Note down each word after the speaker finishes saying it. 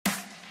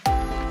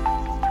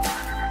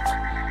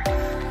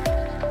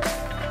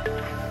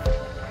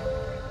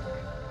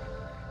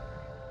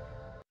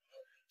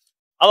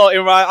Hello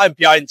everyone, I'm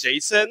PRM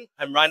Jason.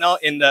 I'm right now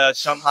in the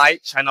Shanghai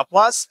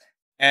Chinaplas,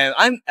 and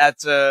I'm at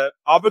the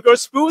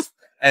Arburg's booth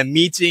and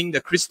meeting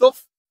the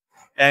Christoph.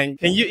 And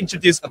can you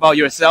introduce about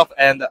yourself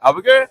and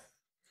Arburg?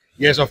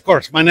 Yes, of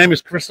course. My name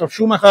is Christoph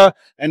Schumacher,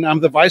 and I'm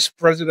the Vice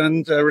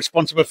President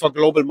responsible for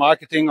global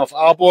marketing of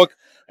Arburg.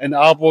 And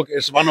Arburg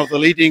is one of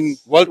the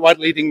worldwide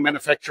leading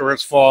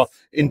manufacturers for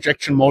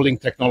injection molding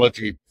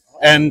technology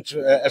and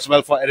as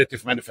well for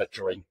additive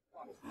manufacturing.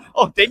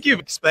 Oh, thank you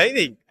for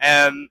explaining.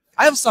 And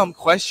I have some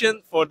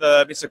question for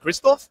the Mr.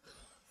 Christoph.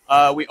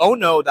 We all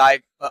know that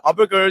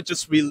Arburg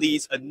just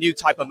released a new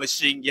type of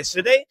machine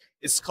yesterday.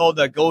 It's called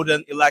the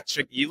Golden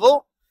Electric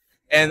Evo.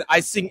 And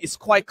I think it's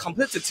quite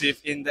competitive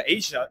in the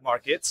Asia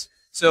markets.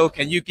 So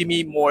can you give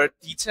me more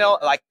detail,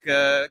 like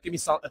give me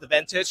some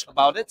advantage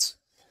about it?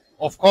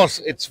 Of course,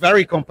 it's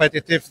very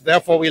competitive.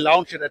 Therefore, we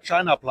launched it at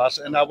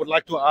Chinaplas. And I would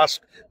like to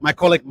ask my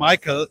colleague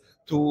Michael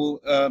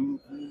to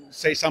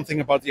say something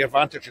about the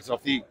advantages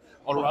of the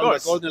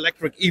Golden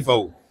Electric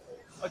Evo.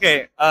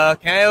 Okay,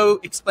 can you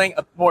explain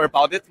more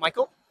about it,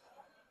 Michael?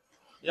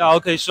 Yeah,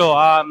 okay,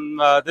 sure.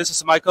 This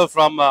is Michael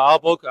from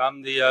Arburg.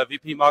 I'm the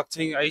VP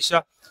Marketing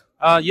Asia.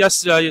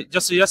 Yes,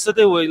 just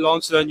yesterday we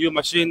launched a new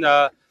machine,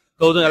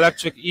 Golden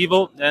Electric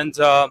Evo, and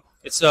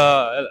it's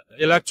a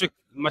electric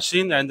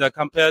machine, and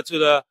compared to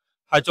the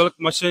hydraulic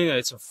machine,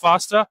 it's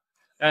faster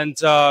and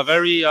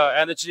very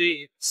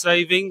energy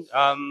saving.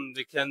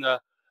 They can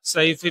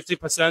save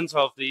 50%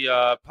 of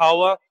the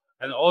power,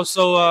 and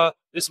also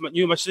this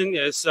new machine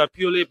is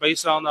purely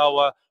based on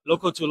our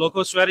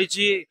local-to-local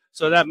strategy.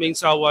 So that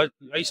means our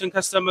Asian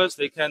customers,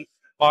 they can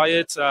buy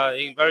it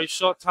in very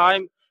short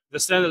time. The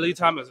standard lead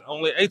time is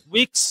only 8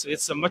 weeks.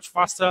 It's much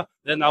faster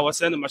than our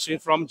standard machine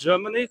from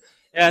Germany.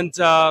 And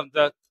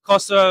the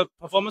cost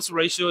performance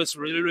ratio is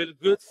really, really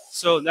good.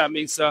 So that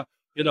means,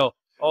 you know,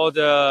 all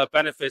the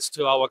benefits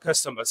to our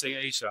customers in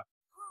Asia.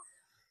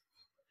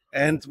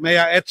 And may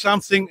I add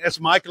something? As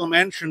Michael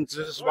mentioned,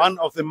 this is one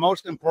of the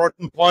most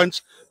important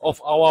points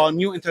of our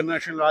new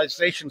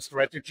internationalization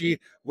strategy,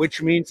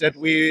 which means that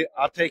we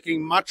are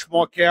taking much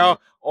more care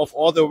of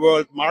all the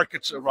world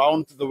markets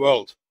around the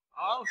world.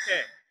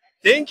 Okay.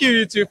 Thank you,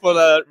 you two, for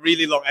the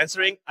really long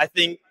answering. I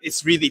think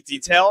it's really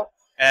detailed.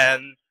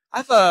 And I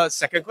have a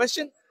second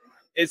question.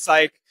 It's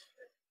like,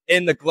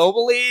 in the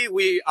globally,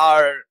 we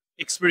are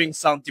experiencing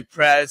some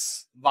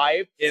depressed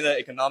vibe in the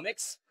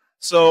economics.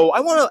 So I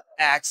want to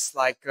ask,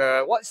 like,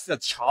 what's the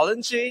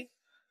challenge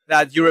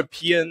that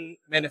European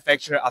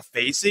manufacturers are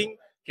facing?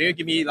 Can you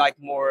give me like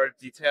more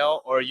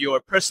detail or your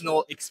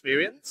personal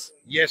experience?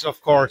 Yes,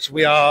 of course.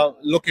 We are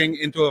looking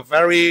into a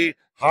very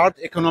hard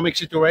economic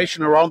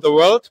situation around the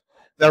world.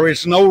 There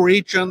is no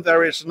region,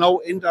 there is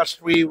no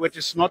industry which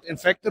is not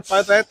infected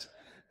by that.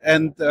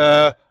 And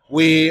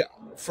we,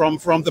 from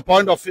the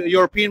point of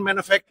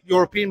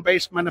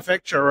European-based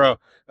manufacturer,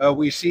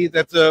 we see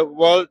that the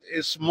world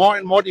is more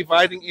and more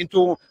dividing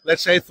into,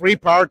 let's say, 3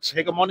 parts,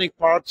 hegemonic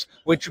parts,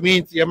 which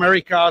means the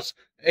Americas,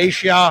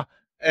 Asia,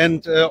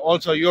 and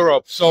also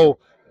Europe. So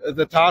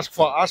the task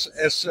for us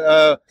as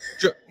a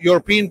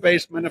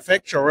European-based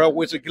manufacturer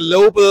with a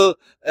global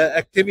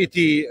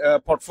activity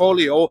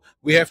portfolio,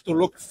 we have to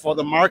look for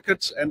the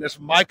markets. And as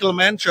Michael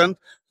mentioned,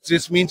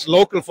 this means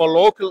local for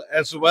local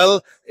as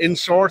well in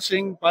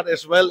sourcing, but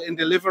as well in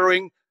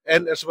delivering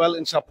and as well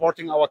in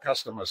supporting our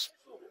customers.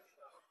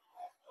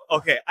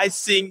 Okay, I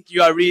think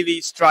you are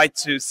really trying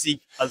to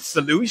seek a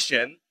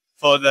solution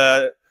for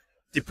the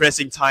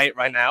depressing time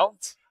right now.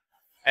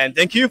 And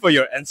thank you for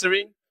your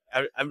answering.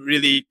 I'm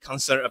really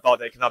concerned about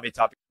the economic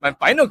topic. My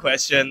final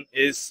question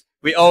is,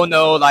 we all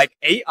know like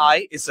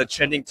AI is a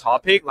trending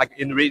topic like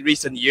in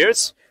recent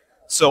years.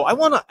 So I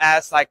want to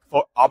ask, like,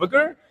 for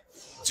Arburg,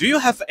 do you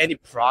have any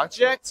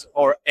projects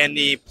or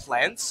any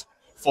plans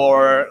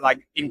for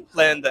like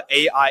implement the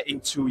AI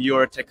into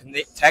your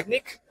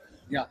technique?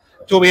 Yeah,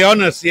 to be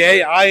honest, the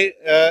AI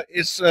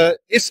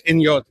is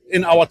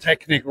in our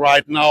technique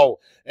right now,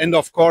 and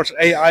of course,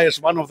 AI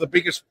is one of the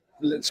biggest,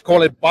 let's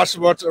call it,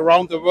 buzzwords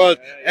around the world.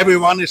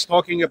 Everyone is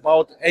talking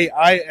about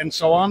AI and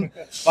so on.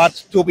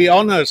 But to be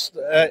honest,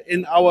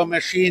 in our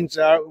machines,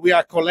 we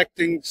are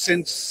collecting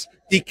since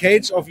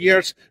decades of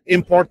years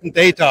important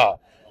data,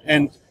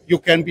 and you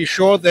can be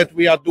sure that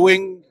we are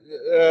doing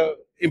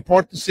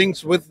important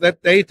things with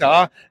that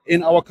data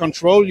in our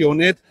control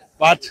unit.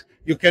 But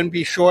you can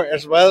be sure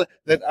as well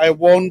that I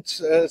won't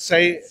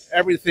say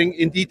everything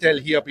in detail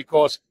here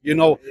because, you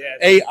know,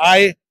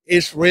 AI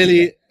is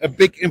really a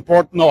big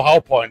important know-how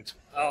point.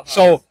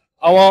 So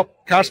our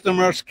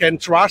customers can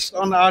trust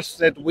on us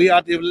that we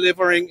are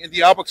delivering in the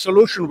Arburg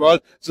solution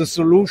world the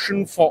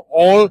solution for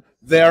all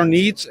their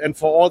needs and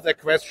for all their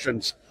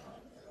questions.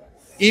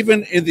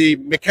 Even in the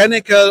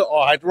mechanical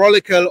or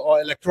hydraulical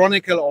or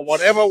electronical or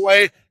whatever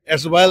way,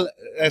 as well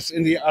as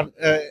in the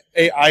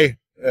AI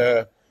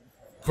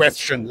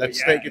question.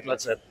 Let's take it,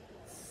 let's say.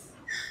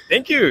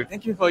 Thank you.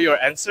 Thank you for your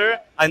answer.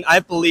 And I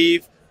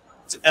believe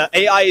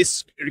AI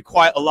is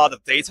require a lot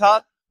of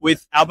data.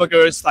 With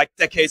Arburg's like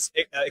decades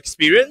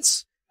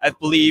experience, I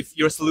believe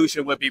your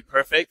solution will be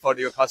perfect for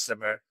your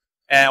customer.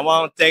 And I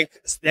want to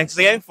thanks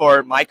again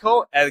for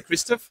Michael and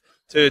Christoph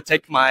to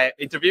take my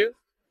interview.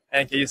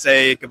 And can you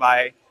say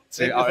goodbye to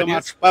Thank you our so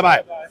audience? much. Bye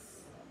bye.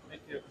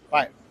 Thank you.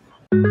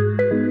 Bye.